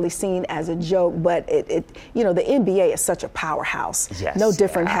necessarily seen as a joke, but the NBA is such a powerhouse. Yes. No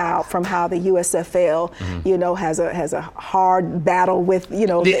different from how the USFL, has a hard battle with, the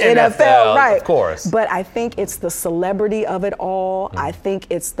NFL, right? Of course. But I think it's the celebrity of it all. I think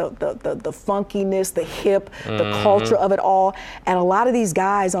it's the funkiness, the hip, the culture of it all. And a lot of these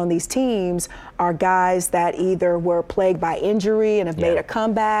guys on these teams are guys that either were plagued by injury and have made a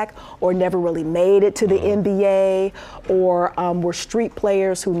comeback, or never really made it to the NBA, or were street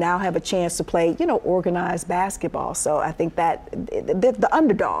players who now have a chance to play, organized basketball. So I think that they're the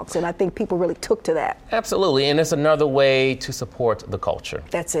underdogs, and I think people really took to that. Absolutely, and it's another way to support the culture.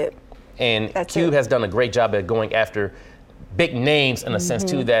 That's it. And Cube has done a great job at going after big names in a sense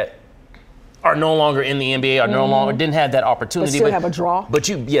too, that are no longer in the NBA, or no longer didn't have that opportunity. But still have a draw. But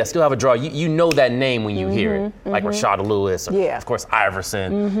still have a draw. You know that name when you hear it, like Rashard Lewis, or of course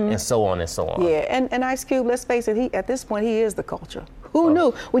Iverson, and so on and so on. Yeah, and Ice Cube, let's face it, at this point, he is the culture. Who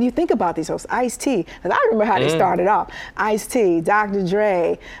knew? When you think about these hosts, Ice-T, and I remember how they started off. Ice-T, Dr.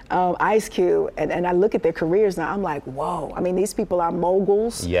 Dre, Ice Cube, and I look at their careers now, I'm like, whoa. I mean, these people are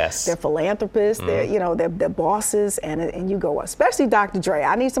moguls. Yes. They're philanthropists. They're bosses, and you go, especially Dr. Dre.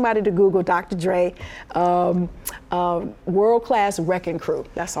 I need somebody to Google Dr. Dre, world-class wrecking crew.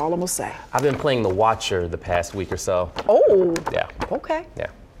 That's all I'm gonna say. I've been playing The Watcher the past week or so. Oh. Yeah. Okay. Yeah.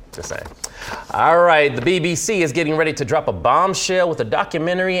 Just saying. All right, the BBC is getting ready to drop a bombshell with a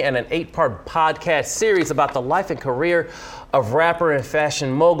documentary and an 8-part podcast series about the life and career of rapper and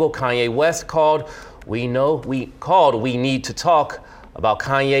fashion mogul Kanye West, called We Need to Talk About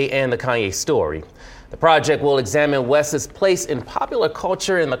Kanye and the Kanye Story. The project will examine West's place in popular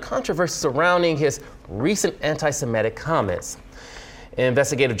culture and the controversy surrounding his recent anti-Semitic comments.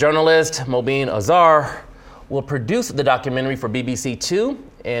 Investigative journalist Mobeen Azhar will produce the documentary for BBC Two,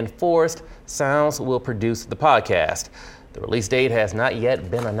 and Forest Sounds will produce the podcast. The release date has not yet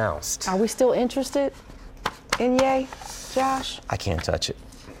been announced. Are we still interested in Ye, Josh? I can't touch it.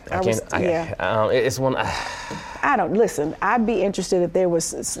 It's one. I don't listen. I'd be interested if there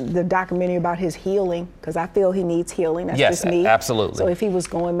was the documentary about his healing, because I feel he needs healing. That's just me. Absolutely. So if he was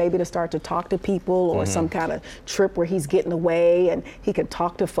going maybe to start to talk to people, or some kind of trip where he's getting away and he could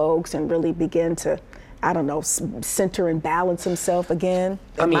talk to folks and really begin to, I don't know, center and balance himself again.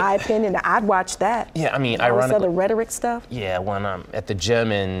 In my opinion, I'd watch that. Yeah, I mean, all ironically, this other rhetoric stuff. Yeah, when I'm at the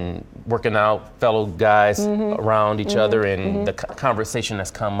gym and working out, fellow guys around each other, and the conversation has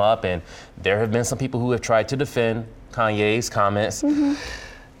come up, and there have been some people who have tried to defend Kanye's comments. You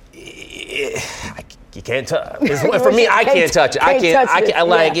can't touch. For me, I can't touch it. I can't.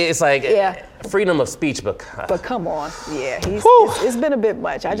 It's like freedom of speech, but come on, it's been a bit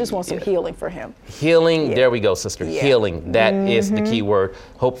much. I just want some healing for him. Healing. There we go, sister. Healing. That is the key word.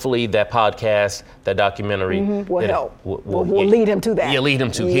 Hopefully, that podcast, that documentary, will help. Will lead him to that. Yeah, lead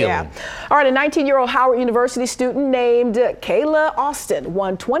him to healing. All right, a 19-year-old Howard University student named Kayla Austin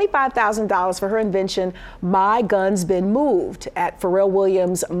won $25,000 for her invention, My Gun's Been Moved, at Pharrell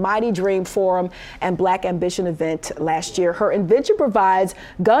Williams' Mighty Dream Forum and Black Ambition event last year. Her invention provides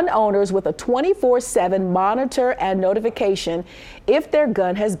gun owners with a 24/7 monitor and notification if their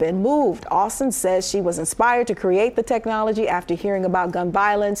gun has been moved. Austin says she was inspired to create the technology after hearing about gun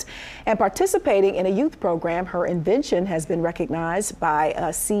violence and participating in a youth program. Her invention has been recognized by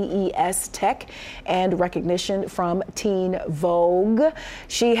CES Tech and recognition from Teen Vogue.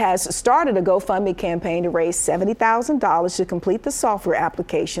 She has started a GoFundMe campaign to raise $70,000 to complete the software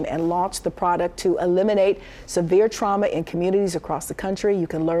application and launch the product to eliminate severe trauma in communities across the country. You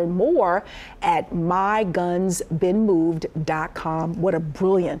can learn more at mygunsbeenmoved.com. What a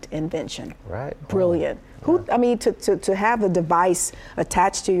brilliant invention. Right. Brilliant. To have the device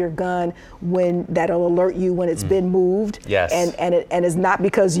attached to your gun that'll alert you when it's been moved. Yes. And it's not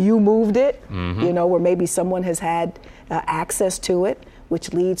because you moved it, where maybe someone has had access to it,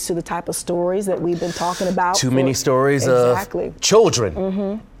 which leads to the type of stories that we've been talking about. Too many stories of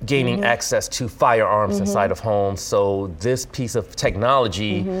children gaining access to firearms inside of homes. So this piece of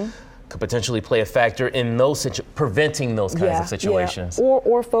technology could potentially play a factor in preventing those kinds of situations. Yeah.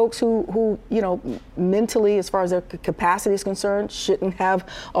 Or folks who mentally, as far as their capacity is concerned, shouldn't have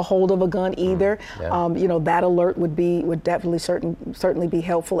a hold of a gun either. That alert would definitely certainly be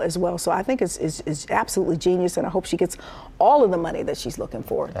helpful as well. So I think it's absolutely genius, and I hope she gets all of the money that she's looking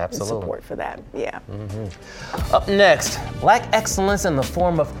for. Absolutely. In support for that. Yeah. Up next, Black excellence in the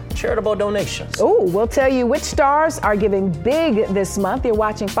form of charitable donations. Oh, we'll tell you which stars are giving big this month. You're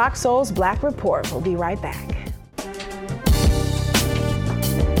watching Fox Soul's Black Report. We'll be right back.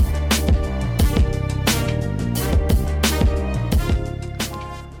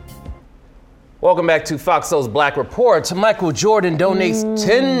 Welcome back to Fox Soul's Black Report. Michael Jordan donates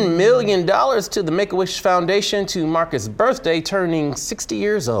 $10 million to the Make-A-Wish Foundation to mark his birthday, turning 60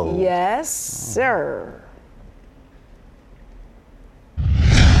 years old. Yes, sir.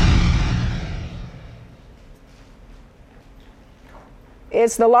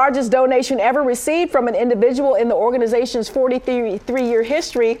 It's the largest donation ever received from an individual in the organization's 43-year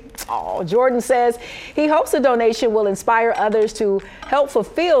history. Jordan says he hopes the donation will inspire others to help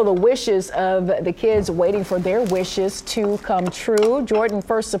fulfill the wishes of the kids waiting for their wishes to come true. Jordan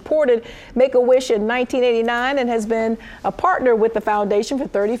first supported Make-A-Wish in 1989 and has been a partner with the foundation for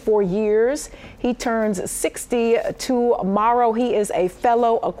 34 years. He turns 60 tomorrow. He is a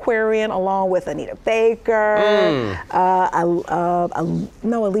fellow Aquarian along with Anita Baker,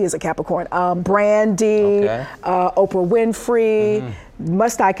 no, Aaliyah's a Capricorn. Brandy, Oprah Winfrey.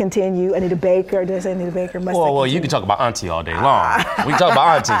 Must I continue? Anita Baker. Did I say Anita Baker? Well, you can talk about Auntie all day long. We can talk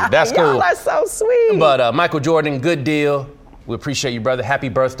about Auntie. That's cool. Y'all are so sweet. But Michael Jordan, good deal. We appreciate you, brother. Happy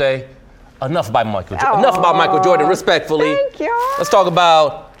birthday. Enough about Michael Jordan. Enough about Michael Jordan, respectfully. Thank y'all. Let's talk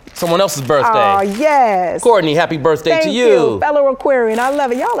about someone else's birthday. Oh, yes. Courtney, happy birthday to you. Thank you, fellow Aquarian. I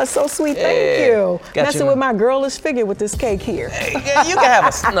love it. Y'all are so sweet. Thank you. Messing with my girlish figure with this cake here. Yeah, you can have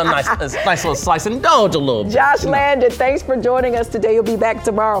a nice little slice and indulge a little bit. Josh Landon, thanks for joining us today. You'll be back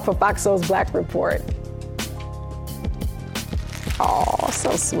tomorrow for Fox Soul's Black Report. Oh,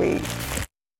 so sweet.